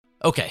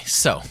Okay,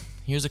 so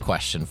here's a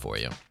question for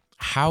you.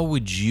 How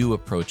would you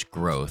approach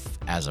growth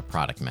as a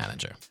product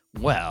manager?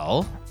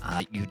 Well,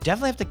 you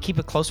definitely have to keep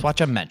a close watch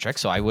on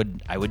metrics. So I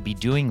would be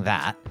doing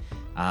that.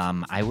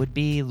 I would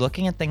be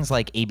looking at things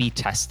like A/B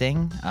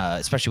testing,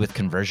 especially with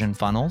conversion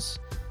funnels.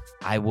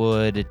 I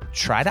would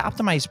try to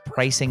optimize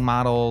pricing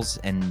models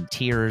and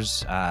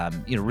tiers.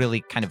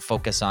 Really kind of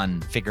focus on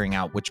figuring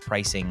out which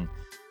pricing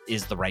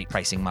is the right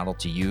pricing model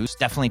to use.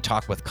 Definitely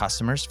talk with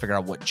customers, figure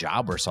out what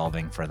job we're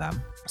solving for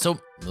them. So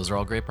those are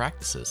all great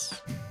practices.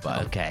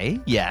 But Okay,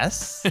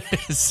 yes.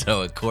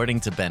 So according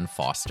to Ben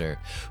Foster,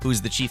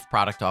 who's the chief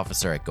product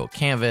officer at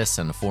GoCanvas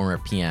and a former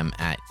PM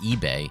at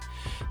eBay,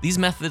 these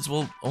methods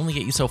will only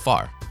get you so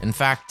far. In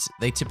fact,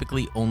 they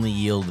typically only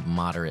yield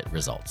moderate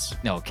results.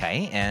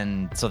 Okay,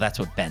 and so that's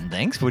what Ben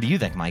thinks. What do you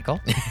think,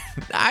 Michael?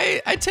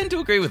 I tend to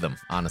agree with him,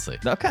 honestly.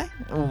 Okay.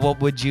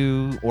 What would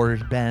you or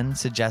Ben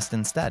suggest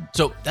instead?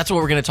 So that's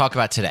what we're going to talk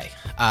about today,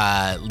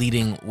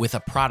 leading with a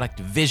product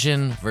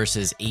vision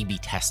versus A/B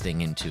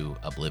testing into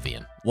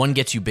oblivion. One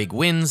gets you big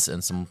wins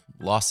and some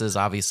losses,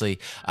 obviously,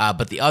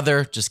 but the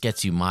other just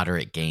gets you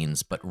moderate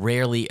gains, but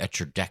rarely a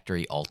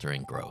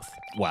trajectory-altering growth.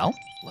 Well,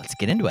 let's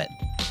get into it.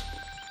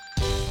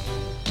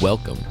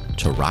 Welcome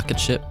to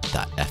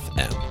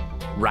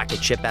RocketShip.fm.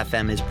 Rocket Ship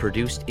FM is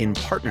produced in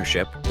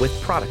partnership with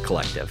Product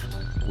Collective.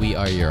 We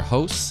are your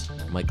hosts,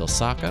 Michael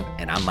Sacca.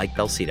 And I'm Mike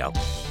Belcito.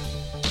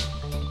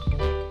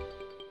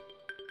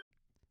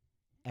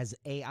 As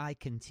AI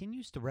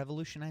continues to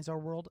revolutionize our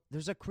world,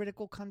 there's a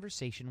critical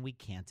conversation we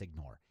can't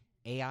ignore: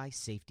 AI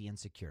safety and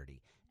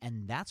security.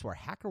 And that's where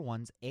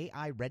HackerOne's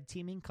AI red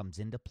teaming comes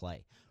into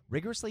play,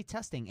 rigorously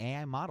testing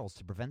AI models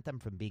to prevent them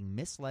from being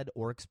misled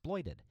or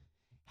exploited.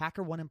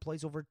 HackerOne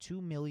employs over 2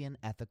 million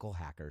ethical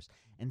hackers,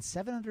 and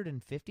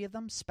 750 of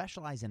them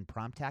specialize in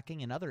prompt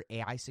hacking and other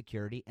AI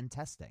security and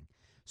testing.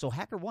 So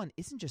HackerOne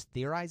isn't just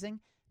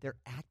theorizing, they're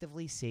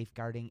actively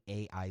safeguarding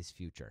AI's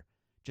future.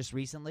 Just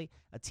recently,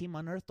 a team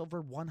unearthed over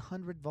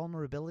 100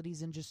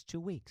 vulnerabilities in just 2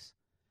 weeks.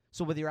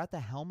 So whether you're at the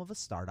helm of a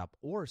startup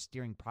or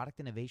steering product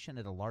innovation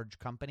at a large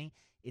company,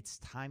 it's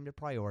time to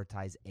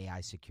prioritize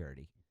AI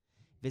security.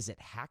 Visit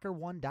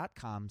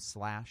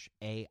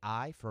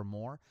hackerone.com/AI for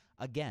more.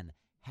 Again,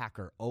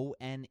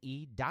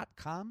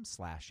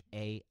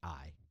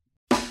 hackerone.com/AI.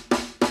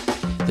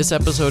 This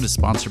episode is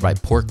sponsored by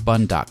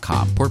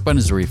porkbun.com. Porkbun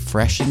is a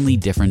refreshingly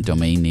different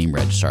domain name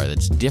registrar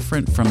that's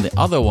different from the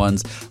other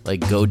ones like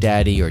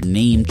GoDaddy or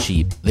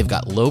Namecheap. They've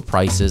got low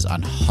prices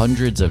on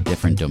hundreds of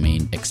different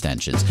domain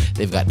extensions.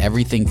 They've got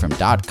everything from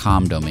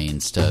 .com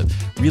domains to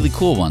really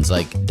cool ones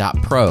like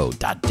 .pro,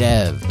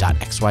 .dev,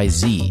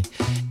 .xyz.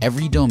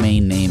 Every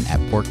domain name at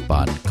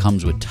Porkbun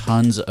comes with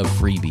tons of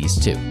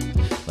freebies too,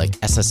 like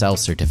SSL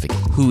certificate,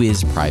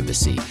 WHOIS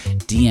privacy,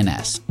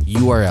 DNS,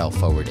 URL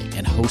forwarding,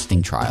 and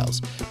hosting trials.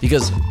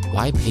 Because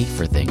why pay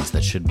for things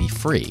that should be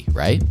free,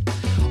 right?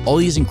 All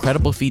these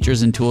incredible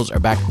features and tools are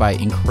backed by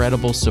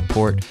incredible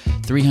support,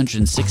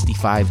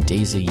 365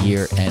 days a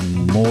year,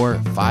 and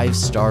more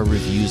 5-star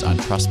reviews on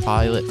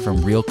Trustpilot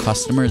from real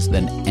customers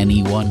than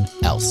anyone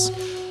else.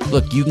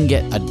 Look, you can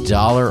get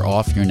 $1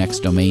 off your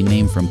next domain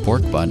name from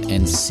Porkbun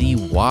and see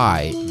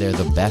why they're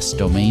the best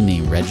domain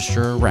name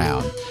registrar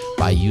around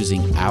by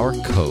using our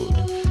code.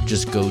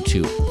 Just go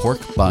to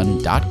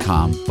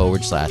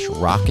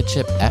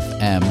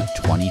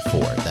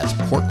porkbun.com/RocketShipFM24. That's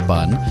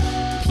porkbun,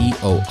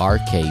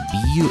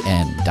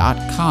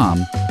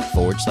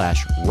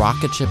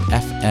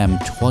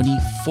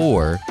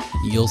 porkbun.com/RocketShipFM24.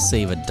 You'll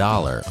save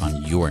 $1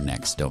 on your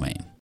next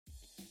domain.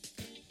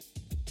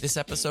 This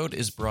episode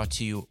is brought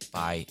to you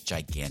by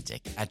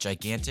Gigantic. At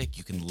Gigantic,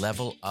 you can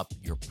level up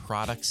your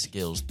product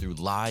skills through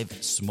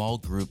live small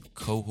group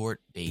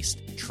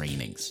cohort-based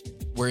trainings.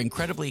 We're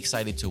incredibly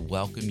excited to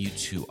welcome you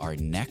to our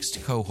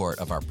next cohort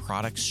of our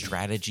product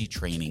strategy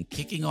training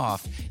kicking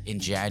off in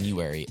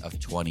January of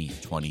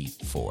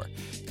 2024.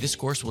 This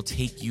course will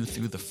take you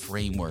through the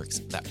frameworks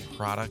that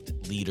product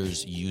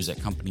leaders use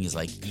at companies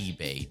like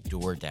eBay,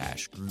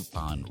 DoorDash,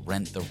 Groupon,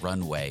 Rent the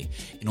Runway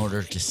in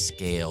order to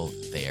scale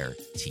their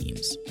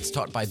teams. It's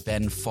taught by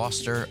Ben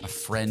Foster, a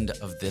friend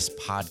of this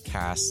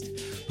podcast,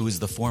 who is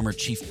the former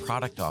chief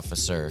product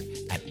officer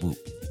at Whoop.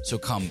 So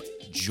come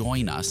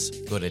join us.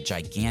 Go to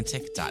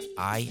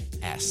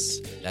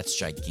gigantic.is. That's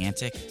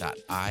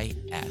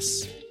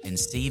gigantic.is. And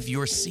save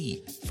your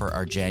seat for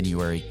our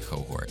January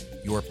cohort.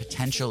 Your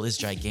potential is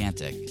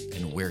gigantic,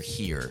 and we're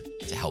here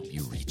to help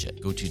you reach it.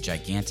 Go to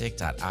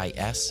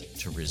gigantic.is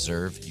to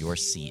reserve your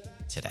seat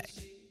today.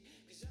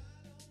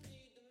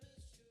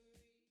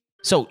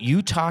 So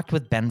you talked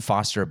with Ben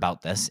Foster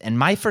about this, and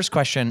my first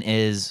question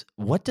is,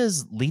 what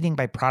does leading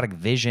by product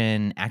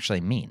vision actually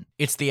mean?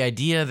 It's the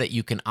idea that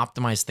you can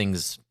optimize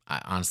things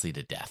honestly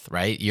to death,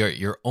 right?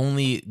 You're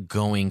only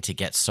going to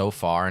get so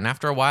far, and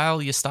after a while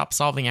you stop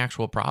solving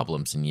actual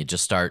problems and you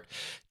just start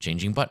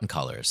changing button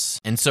colors.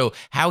 And so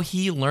how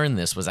he learned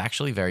this was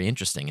actually very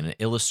interesting, and it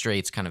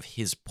illustrates kind of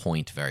his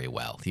point very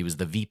well. He was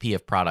the VP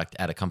of product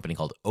at a company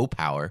called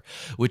Opower,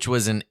 which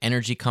was an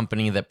energy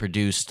company that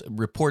produced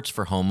reports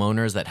for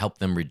homeowners that helped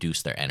them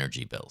reduce their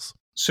energy bills.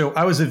 So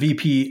I was a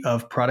VP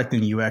of product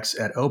and UX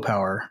at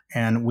Opower,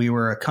 and we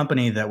were a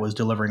company that was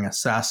delivering a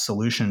SaaS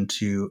solution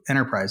to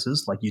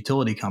enterprises like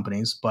utility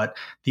companies. But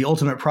the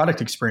ultimate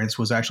product experience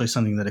was actually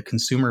something that a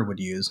consumer would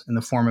use in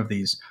the form of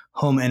these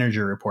home energy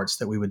reports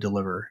that we would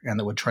deliver and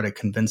that would try to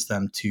convince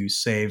them to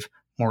save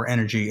more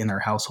energy in their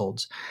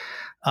households.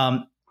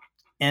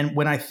 And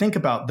when I think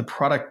about the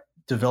product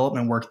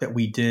development work that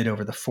we did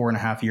over the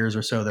 4.5 years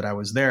or so that I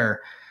was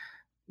there,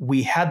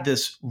 we had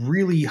this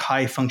really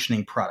high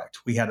functioning product.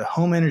 We had a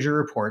home energy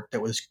report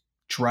that was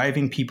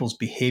driving people's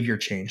behavior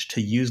change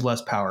to use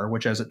less power,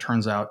 which, as it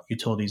turns out,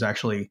 utilities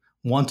actually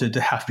wanted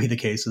to have be the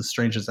case, as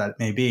strange as that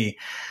may be.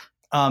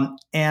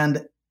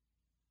 And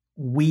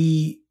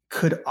we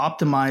could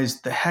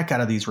optimize the heck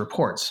out of these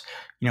reports.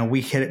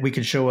 We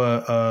could show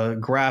a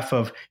graph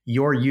of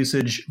your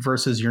usage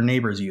versus your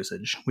neighbor's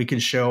usage. We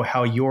could show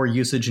how your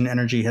usage and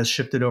energy has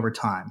shifted over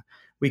time.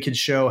 We could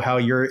show how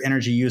your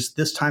energy use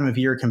this time of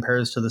year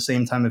compares to the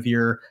same time of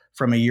year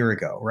from a year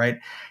ago, right?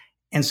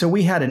 And so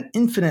we had an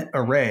infinite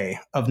array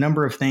of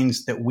number of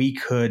things that we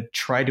could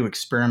try to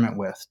experiment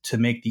with to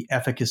make the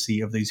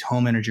efficacy of these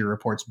home energy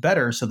reports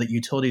better so that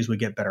utilities would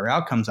get better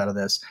outcomes out of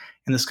this.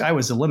 And the sky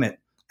was the limit.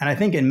 And I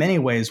think in many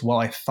ways, while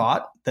I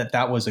thought that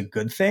that was a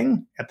good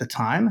thing at the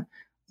time,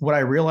 what I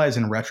realize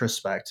in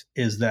retrospect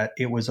is that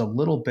it was a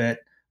little bit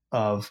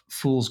of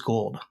fool's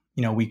gold.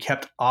 We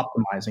kept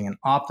optimizing and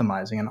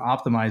optimizing and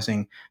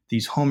optimizing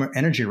these home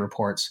energy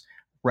reports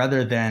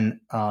rather than,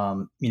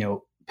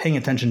 paying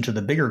attention to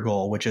the bigger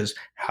goal, which is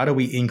how do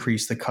we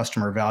increase the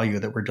customer value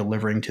that we're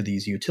delivering to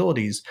these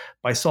utilities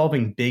by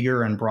solving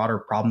bigger and broader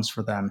problems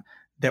for them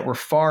that were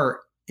far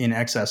in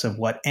excess of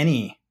what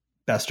any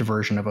best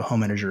version of a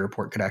home energy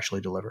report could actually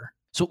deliver.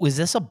 So was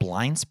this a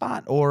blind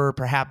spot or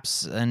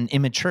perhaps an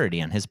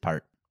immaturity on his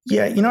part?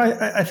 Yeah,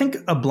 I think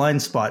a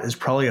blind spot is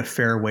probably a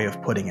fair way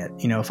of putting it.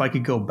 If I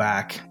could go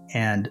back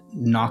and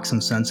knock some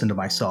sense into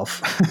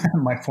myself,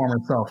 my former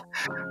self,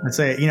 I'd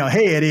say,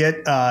 hey,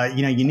 idiot,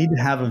 you need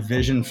to have a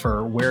vision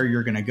for where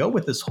you're going to go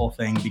with this whole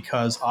thing,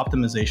 because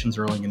optimizations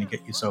are only going to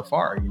get you so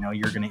far.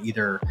 You're going to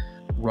either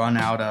run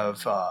out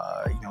of,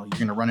 you're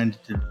going to run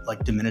into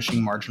like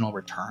diminishing marginal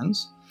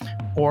returns,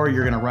 or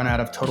you're going to run out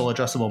of total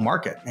addressable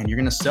market, and you're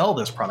going to sell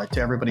this product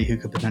to everybody who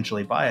could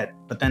potentially buy it.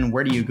 But then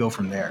where do you go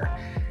from there?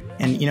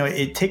 And,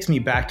 it takes me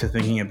back to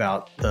thinking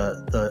about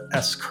the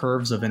S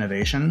curves of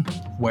innovation,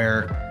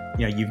 where,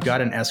 you've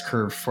got an S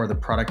curve for the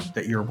product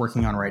that you're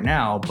working on right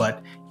now,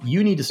 but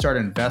you need to start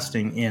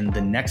investing in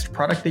the next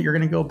product that you're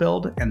going to go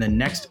build and the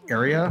next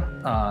area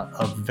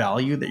of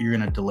value that you're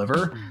going to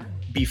deliver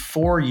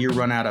before you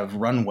run out of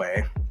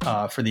runway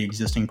for the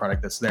existing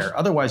product that's there.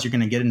 Otherwise, you're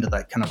going to get into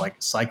that kind of like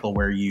cycle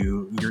where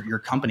your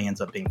company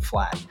ends up being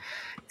flat.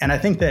 And I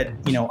think that,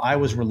 I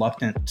was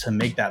reluctant to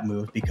make that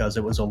move because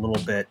it was a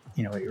little bit,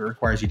 it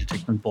requires you to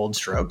take some bold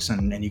strokes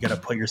and you got to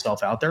put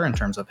yourself out there in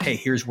terms of, hey,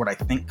 here's what I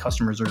think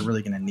customers are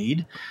really going to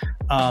need.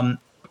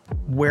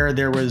 Where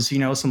there was,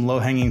 some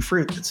low-hanging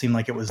fruit that seemed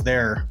like it was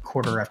there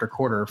quarter after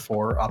quarter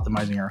for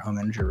optimizing our home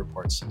energy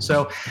reports.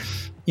 So,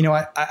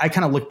 I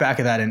kind of look back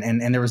at that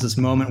and there was this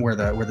moment where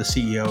the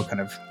CEO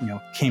kind of,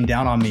 came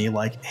down on me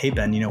like, hey,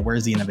 Ben,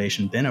 where's the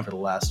innovation been over the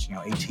last,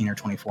 18 or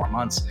 24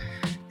 months?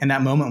 And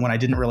that moment when I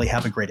didn't really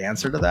have a great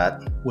answer to that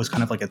was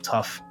kind of like a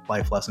tough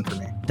life lesson for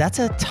me. That's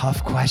a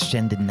tough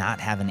question to not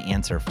have an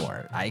answer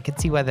for. I could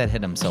see why that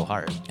hit him so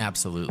hard.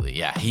 Absolutely.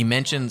 Yeah. He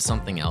mentioned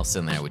something else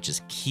in there, which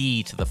is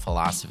key to the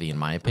philosophy, in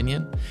my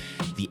opinion,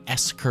 the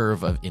S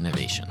curve of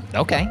innovation.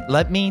 Okay.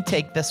 Let me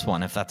take this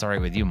one, if that's all right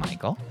with you,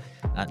 Michael.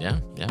 Yeah.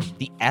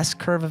 The S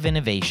curve of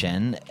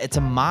innovation, it's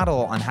a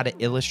model on how to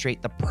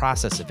illustrate the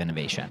process of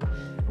innovation.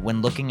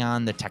 When looking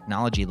on the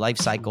technology life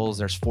cycles,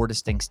 there's 4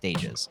 distinct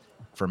stages: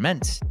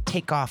 ferment,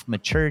 takeoff,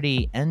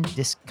 maturity, and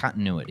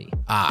discontinuity.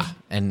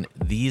 And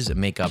these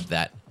make up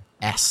that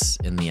S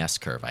in the S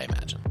curve, I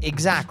imagine.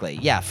 Exactly.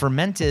 Yeah.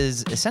 Ferment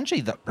is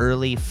essentially the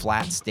early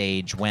flat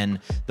stage when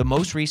the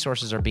most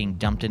resources are being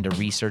dumped into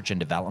research and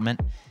development.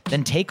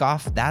 Then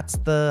takeoff, that's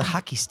the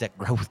hockey stick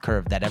growth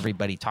curve that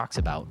everybody talks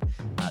about.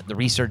 The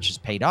research is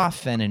paid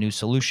off and a new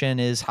solution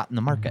is hot in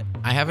the market.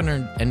 I haven't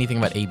heard anything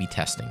about A/B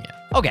testing yet.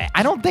 Okay,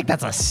 I don't think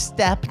that's a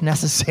step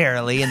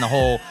necessarily in the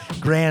whole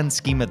grand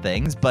scheme of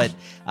things, but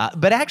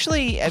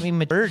actually, I mean,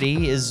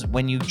 maturity is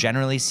when you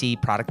generally see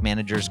product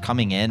managers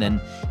coming in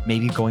and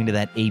maybe going to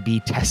that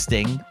A/B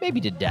testing,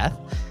 maybe to death.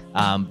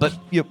 But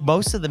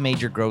most of the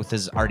major growth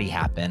has already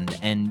happened,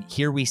 and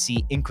here we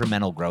see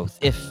incremental growth,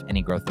 if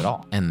any growth at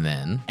all. And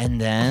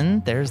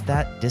then there's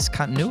that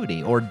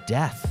discontinuity or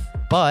death.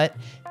 But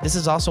this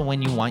is also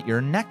when you want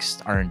your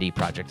next R&D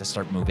project to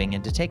start moving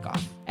into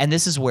takeoff. And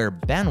this is where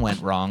Ben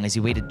went wrong, as he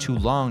waited too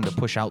long to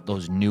push out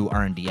those new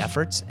R&D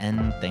efforts,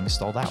 and things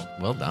stalled out.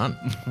 Well done.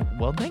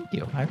 Well, thank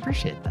you. I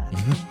appreciate that.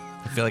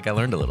 I feel like I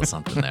learned a little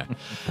something there.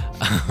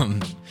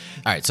 All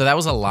right, so that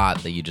was a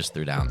lot that you just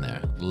threw down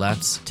there.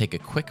 Let's take a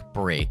quick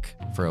break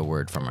for a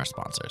word from our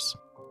sponsors.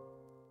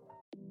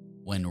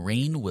 When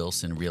Rainn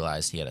Wilson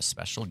realized he had a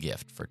special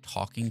gift for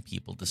talking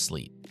people to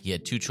sleep, he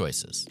had two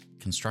choices: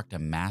 construct a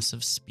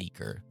massive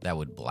speaker that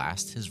would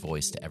blast his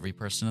voice to every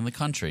person in the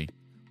country,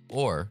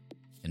 or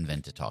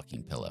invent a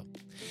talking pillow.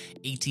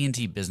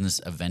 AT&T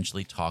Business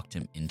eventually talked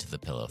him into the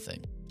pillow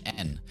thing.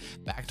 And,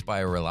 backed by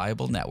a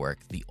reliable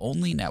network, the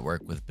only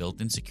network with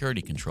built-in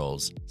security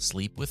controls,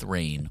 Sleep with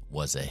Rainn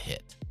was a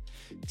hit.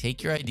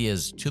 Take your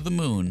ideas to the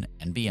moon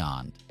and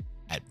beyond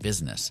at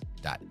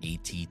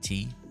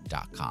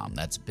business.att.com.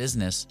 That's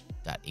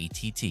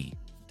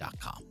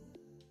business.att.com.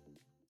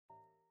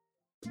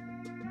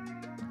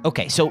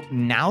 Okay, so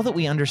now that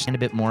we understand a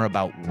bit more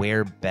about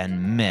where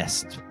Ben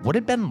missed, what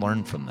did Ben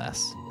learn from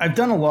this? I've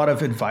done a lot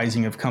of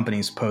advising of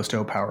companies post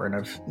OPower, and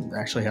I've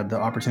actually had the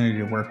opportunity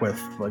to work with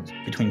like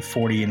between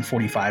 40 and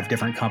 45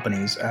 different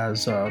companies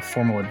as a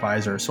formal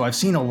advisor. So I've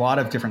seen a lot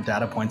of different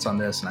data points on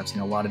this, and I've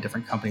seen a lot of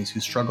different companies who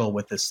struggle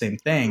with this same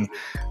thing.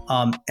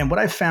 And what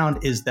I've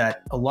found is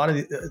that a lot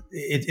of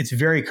it's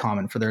very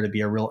common for there to be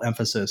a real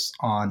emphasis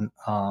on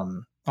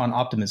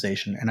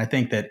optimization. And I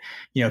think that,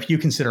 if you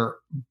consider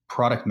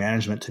product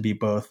management to be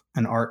both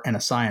an art and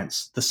a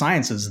science, the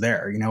science is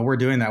there. We're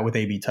doing that with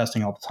A/B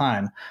testing all the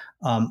time.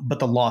 But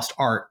the lost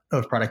art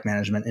of product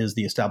management is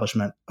the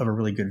establishment of a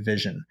really good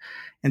vision.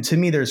 And to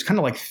me, there's kind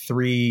of like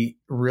three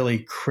really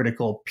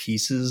critical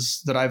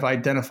pieces that I've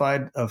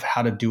identified of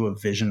how to do a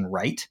vision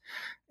right.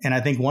 And I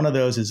think one of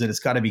those is that it's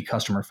got to be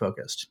customer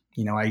focused.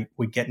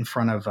 We get in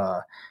front of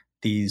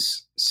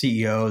these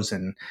CEOs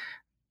and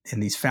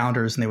these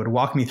founders, and they would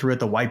walk me through at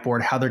the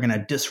whiteboard how they're going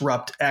to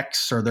disrupt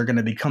X, or they're going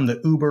to become the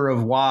Uber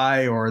of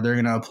Y, or they're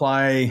going to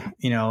apply,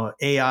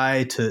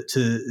 AI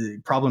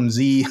to problem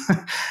Z.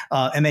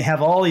 And they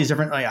have all these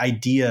different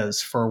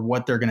ideas for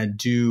what they're going to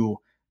do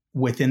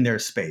within their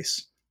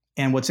space.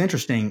 And what's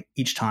interesting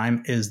each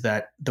time is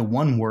that the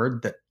one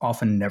word that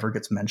often never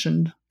gets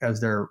mentioned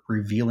as they're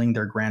revealing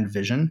their grand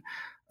vision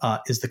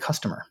is the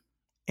customer.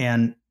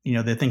 And,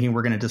 they're thinking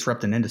we're going to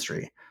disrupt an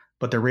industry.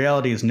 But the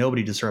reality is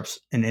nobody disrupts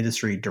an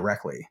industry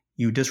directly.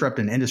 You disrupt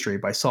an industry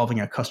by solving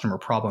a customer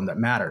problem that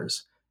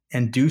matters,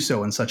 and do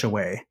so in such a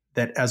way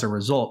that as a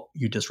result,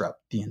 you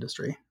disrupt the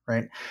industry,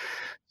 right?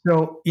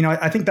 So,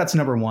 I think that's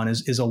number one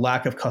is a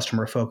lack of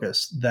customer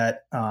focus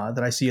that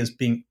I see as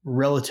being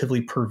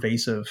relatively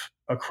pervasive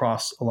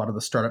across a lot of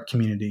the startup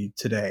community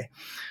today.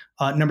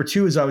 Number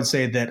two is I would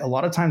say that a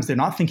lot of times they're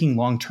not thinking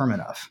long-term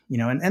enough,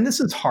 and this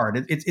is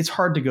hard. It's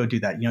hard to go do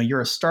that.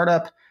 You're a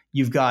startup.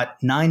 You've got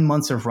 9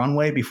 months of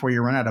runway before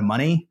you run out of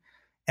money.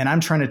 And I'm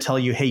trying to tell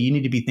you, hey, you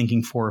need to be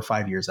thinking 4 or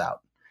 5 years out.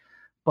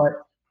 But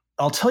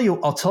I'll tell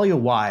you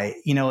why.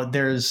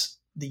 There's,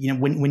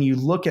 when you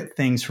look at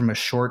things from a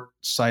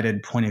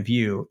short-sighted point of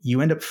view, you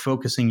end up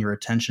focusing your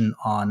attention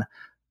on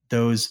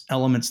those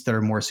elements that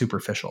are more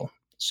superficial.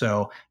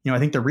 So, I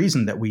think the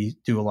reason that we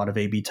do a lot of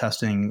A/B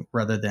testing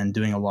rather than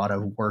doing a lot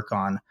of work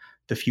on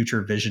the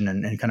future vision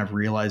and kind of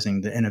realizing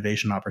the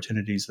innovation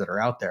opportunities that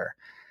are out there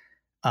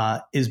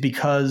is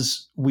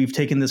because we've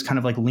taken this kind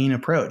of like lean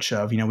approach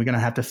of, we're going to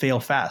have to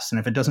fail fast. And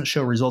if it doesn't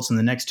show results in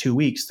the next 2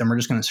 weeks, then we're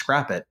just going to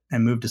scrap it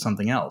and move to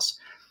something else.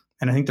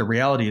 And I think the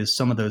reality is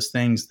some of those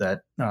things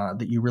that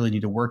you really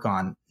need to work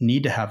on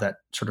need to have that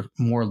sort of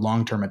more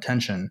long-term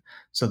attention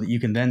so that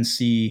you can then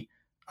see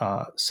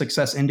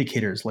success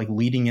indicators, like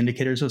leading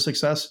indicators of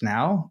success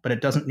now, but it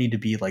doesn't need to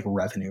be like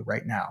revenue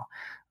right now.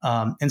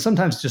 And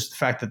sometimes just the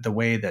fact that the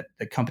way that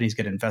companies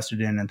get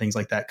invested in and things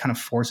like that kind of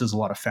forces a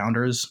lot of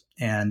founders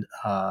and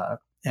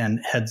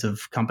heads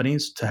of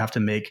companies to have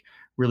to make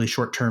really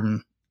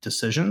short-term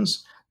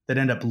decisions that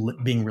end up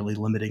being really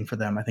limiting for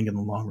them, I think, in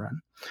the long run.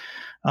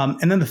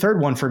 And then the third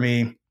one for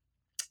me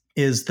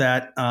is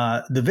that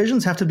the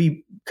visions have to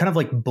be kind of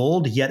like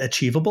bold yet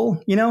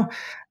achievable.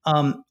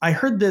 I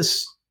heard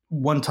this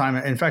one time.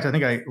 In fact, I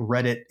think I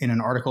read it in an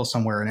article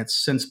somewhere, and it's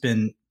since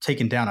been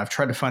taken down. I've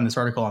tried to find this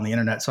article on the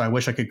internet, so I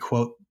wish I could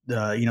quote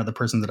the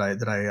person that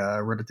I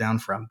wrote it down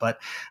from. But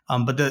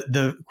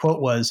the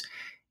quote was,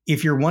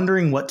 "If you're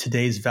wondering what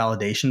today's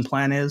validation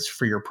plan is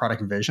for your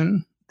product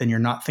vision, then you're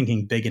not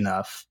thinking big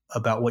enough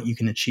about what you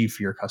can achieve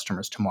for your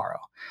customers tomorrow."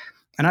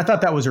 And I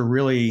thought that was a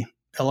really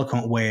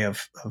eloquent way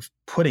of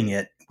putting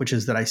it, which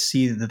is that I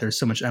see that there's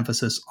so much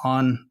emphasis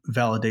on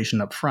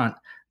validation up front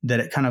that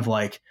it kind of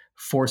like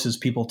forces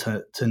people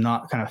to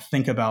not kind of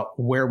think about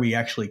where we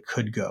actually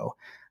could go.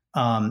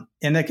 And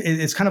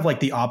it's kind of like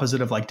the opposite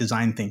of like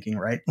design thinking,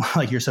 right?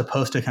 Like you're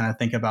supposed to kind of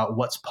think about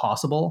what's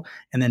possible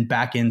and then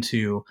back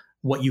into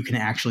what you can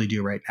actually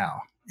do right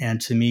now.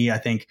 And to me, I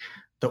think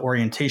the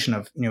orientation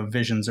of,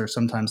 visions are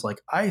sometimes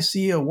like, I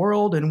see a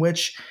world in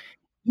which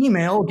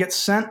email gets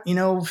sent,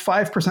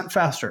 5%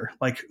 faster,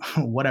 like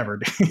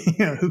whatever,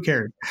 who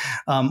cares?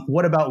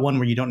 What about one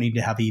where you don't need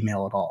to have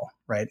email at all,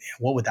 right?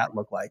 What would that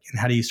look like? And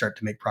how do you start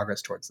to make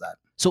progress towards that?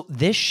 So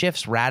this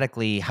shifts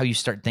radically how you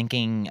start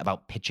thinking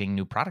about pitching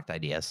new product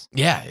ideas.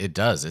 Yeah, it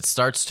does. It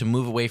starts to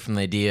move away from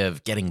the idea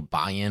of getting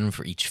buy-in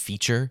for each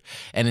feature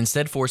and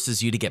instead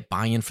forces you to get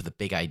buy-in for the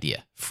big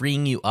idea,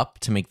 freeing you up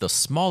to make those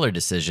smaller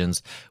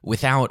decisions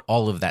without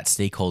all of that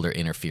stakeholder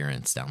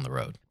interference down the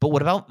road. But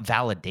what about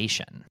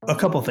validation? A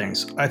couple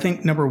things. I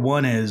think number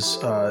one is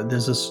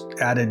there's this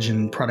adage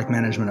in product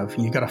management of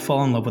you got to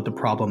fall in love with the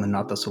problem and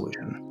not the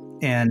solution.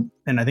 And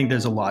I think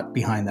there's a lot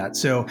behind that.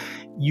 So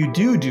you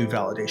do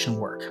validation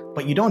work,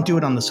 but you don't do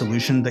it on the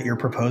solution that you're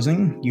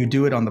proposing. You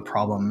do it on the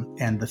problem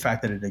and the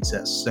fact that it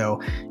exists.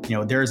 So,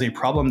 there is a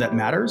problem that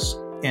matters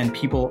and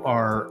people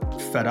are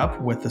fed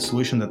up with the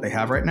solution that they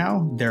have right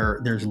now.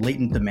 There's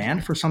latent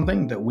demand for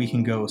something that we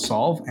can go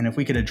solve. And if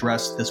we could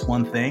address this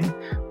one thing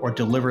or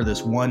deliver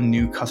this one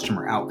new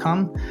customer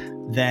outcome,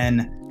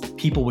 then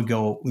people would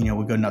go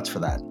nuts for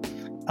that.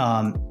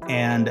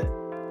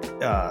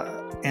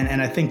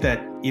 And I think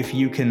that if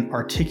you can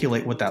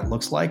articulate what that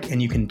looks like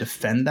and you can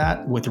defend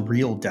that with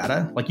real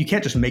data, like you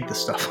can't just make this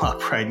stuff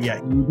up, right? Yeah,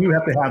 you do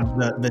have to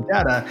have the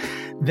data.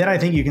 Then I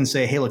think you can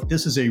say, hey, look,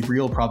 this is a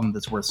real problem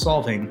that's worth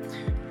solving.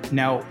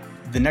 Now,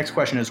 the next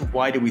question is,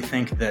 why do we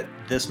think that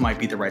this might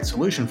be the right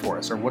solution for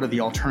us? Or what are the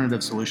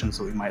alternative solutions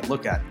that we might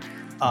look at?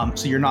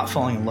 So you're not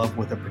falling in love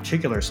with a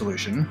particular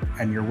solution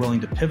and you're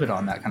willing to pivot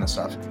on that kind of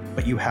stuff,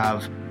 but you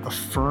have a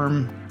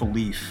firm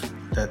belief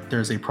that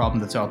there's a problem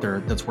that's out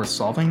there that's worth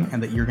solving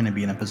and that you're going to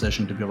be in a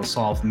position to be able to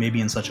solve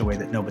maybe in such a way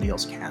that nobody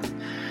else can.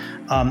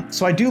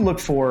 So I do look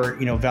for,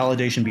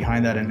 validation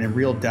behind that and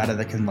real data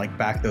that can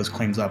back those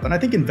claims up. And I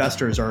think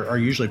investors are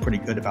usually pretty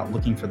good about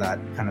looking for that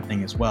kind of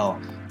thing as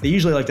well. They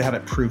usually like to have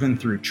it proven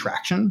through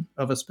traction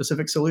of a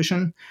specific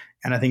solution.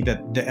 And I think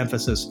that the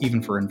emphasis,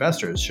 even for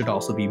investors, should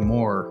also be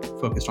more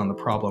focused on the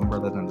problem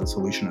rather than the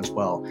solution as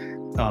well.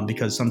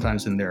 Because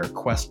sometimes in their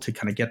quest to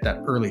kind of get that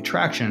early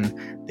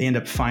traction, they end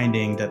up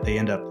finding that they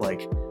end up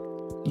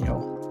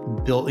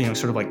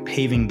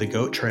paving the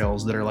goat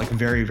trails that are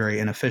very, very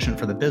inefficient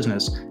for the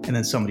business. And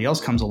then somebody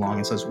else comes along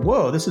and says,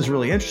 whoa, this is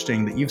really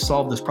interesting that you've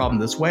solved this problem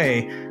this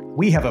way.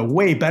 We have a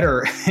way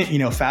better,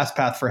 fast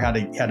path for how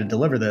to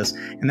deliver this.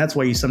 And that's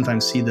why you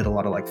sometimes see that a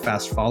lot of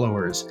fast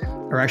followers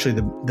are actually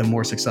the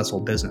more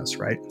successful business,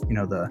 right?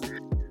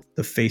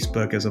 The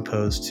Facebook as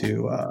opposed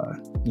to,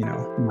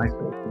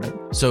 MySpace,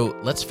 right? So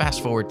let's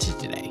fast forward to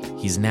today.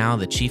 He's now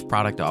the Chief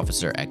Product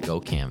Officer at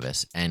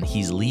GoCanvas, and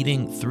he's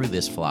leading through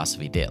this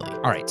philosophy daily.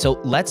 All right, so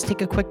let's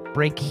take a quick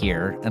break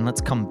here and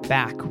let's come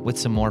back with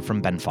some more from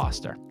Ben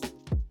Foster.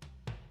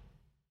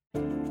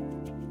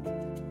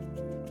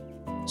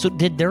 So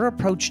did their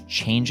approach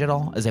change at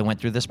all as they went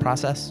through this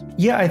process?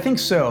 Yeah, I think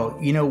so.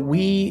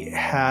 We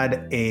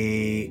had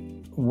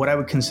what I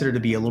would consider to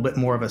be a little bit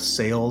more of a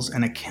sales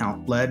and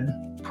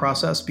account-led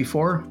process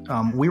before.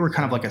 We were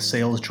kind of like a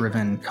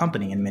sales-driven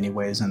company in many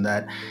ways, in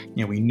that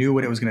we knew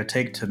what it was going to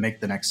take to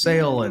make the next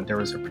sale, and there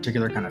was a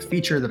particular kind of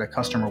feature that a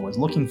customer was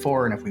looking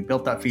for, and if we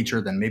built that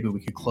feature, then maybe we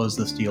could close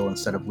this deal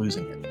instead of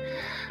losing it.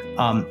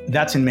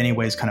 That's in many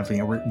ways kind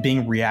of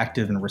being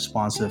reactive and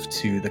responsive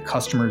to the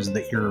customers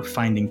that you're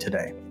finding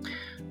today.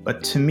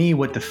 But to me,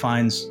 what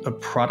defines a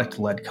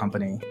product-led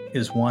company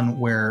is one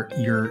where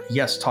you're,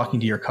 yes, talking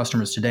to your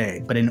customers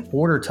today, but in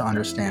order to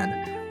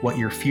understand what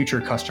your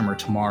future customer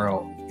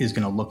tomorrow is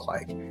going to look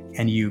like,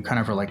 and you kind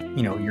of are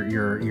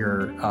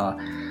you're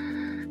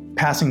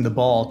passing the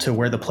ball to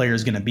where the player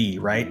is going to be,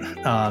 right?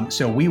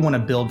 So we want to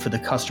build for the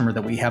customer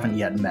that we haven't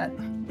yet met.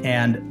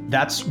 And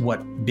that's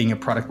what being a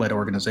product-led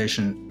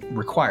organization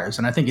requires.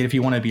 And I think if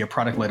you want to be a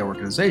product-led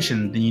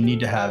organization, then you need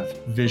to have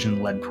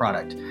vision-led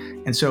product.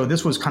 And so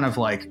this was kind of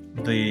like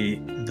the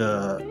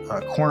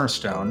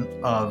cornerstone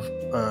of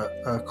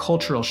a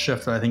cultural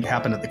shift that I think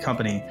happened at the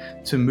company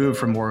to move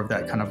from more of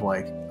that kind of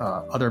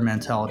other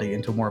mentality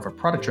into more of a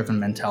product-driven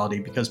mentality,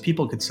 because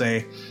people could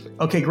say,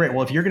 okay, great.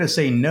 Well, if you're going to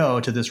say no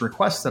to this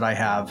request that I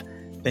have,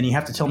 then you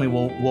have to tell me,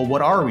 well,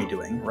 what are we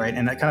doing, right?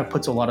 And that kind of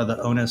puts a lot of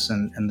the onus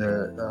and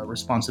the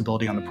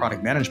responsibility on the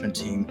product management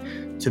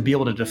team to be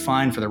able to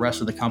define for the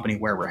rest of the company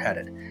where we're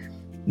headed.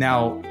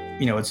 Now,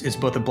 it's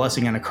both a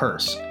blessing and a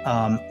curse.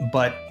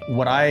 But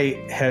what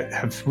I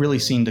have really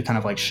seen to kind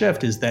of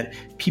shift is that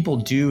people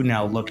do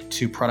now look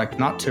to product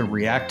not to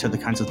react to the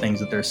kinds of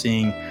things that they're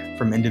seeing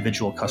from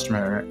individual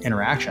customer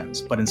interactions,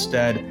 but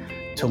instead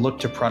to look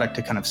to product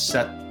to kind of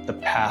set the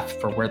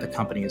path for where the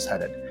company is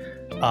headed.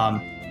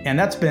 And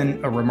that's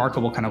been a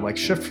remarkable kind of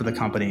shift for the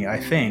company,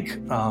 I think.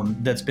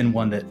 That's been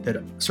one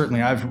that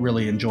certainly I've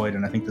really enjoyed,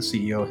 and I think the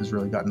CEO has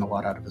really gotten a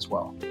lot out of as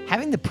well.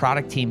 Having the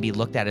product team be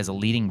looked at as a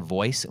leading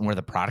voice in where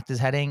the product is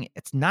heading,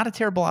 it's not a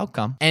terrible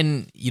outcome.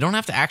 And you don't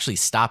have to actually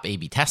stop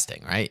A/B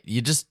testing, right?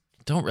 You just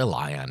don't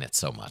rely on it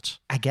so much.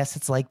 I guess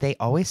it's like they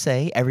always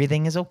say,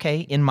 everything is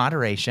okay in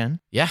moderation.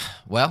 Yeah,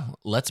 well,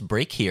 let's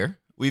break here.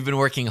 We've been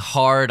working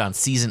hard on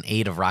season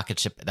 8 of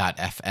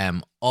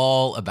Rocketship.fm,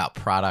 all about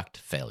product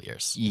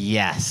failures.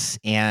 Yes,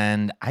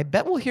 and I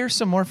bet we'll hear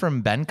some more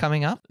from Ben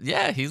coming up.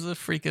 Yeah, he's a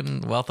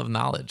freaking wealth of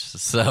knowledge.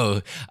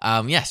 So,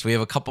 yes, we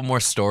have a couple more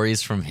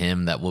stories from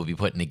him that we'll be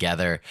putting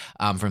together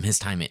from his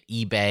time at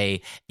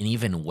eBay and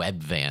even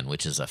Webvan,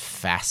 which is a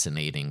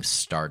fascinating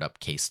startup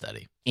case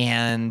study.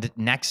 And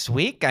next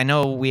week, I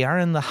know we are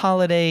in the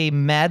holiday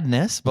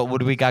madness, but what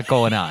do we got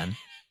going on?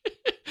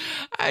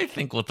 I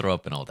think we'll throw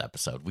up an old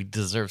episode. We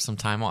deserve some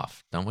time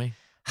off, don't we?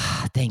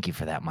 Thank you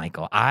for that,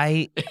 Michael.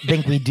 I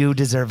think we do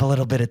deserve a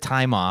little bit of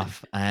time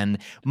off. And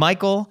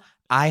Michael,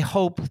 I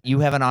hope you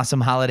have an awesome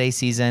holiday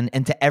season.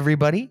 And to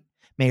everybody,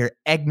 may your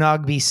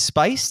eggnog be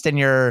spiced and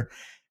your,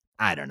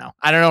 I don't know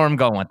where I'm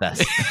going with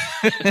this.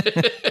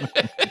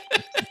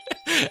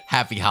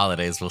 Happy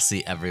holidays. We'll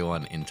see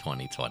everyone in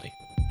 2020.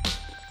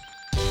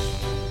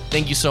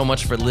 Thank you so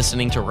much for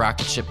listening to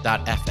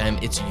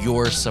Rocketship.fm. It's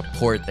your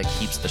support that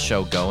keeps the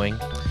show going.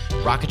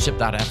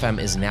 Rocketship.fm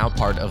is now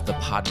part of the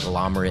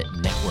Podglomerate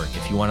Network.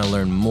 If you want to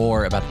learn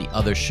more about the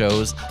other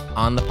shows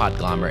on the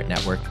Podglomerate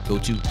Network, go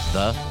to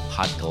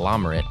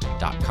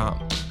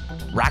thepodglomerate.com.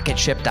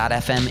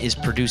 Rocketship.fm is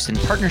produced in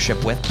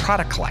partnership with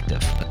Product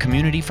Collective, a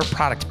community for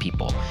product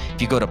people.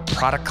 If you go to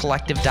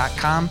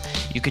productcollective.com,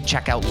 you can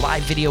check out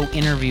live video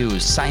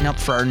interviews, sign up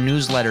for our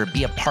newsletter,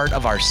 be a part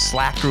of our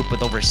Slack group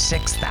with over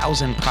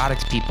 6,000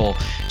 product people.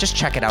 Just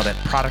check it out at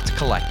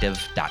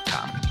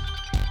productcollective.com.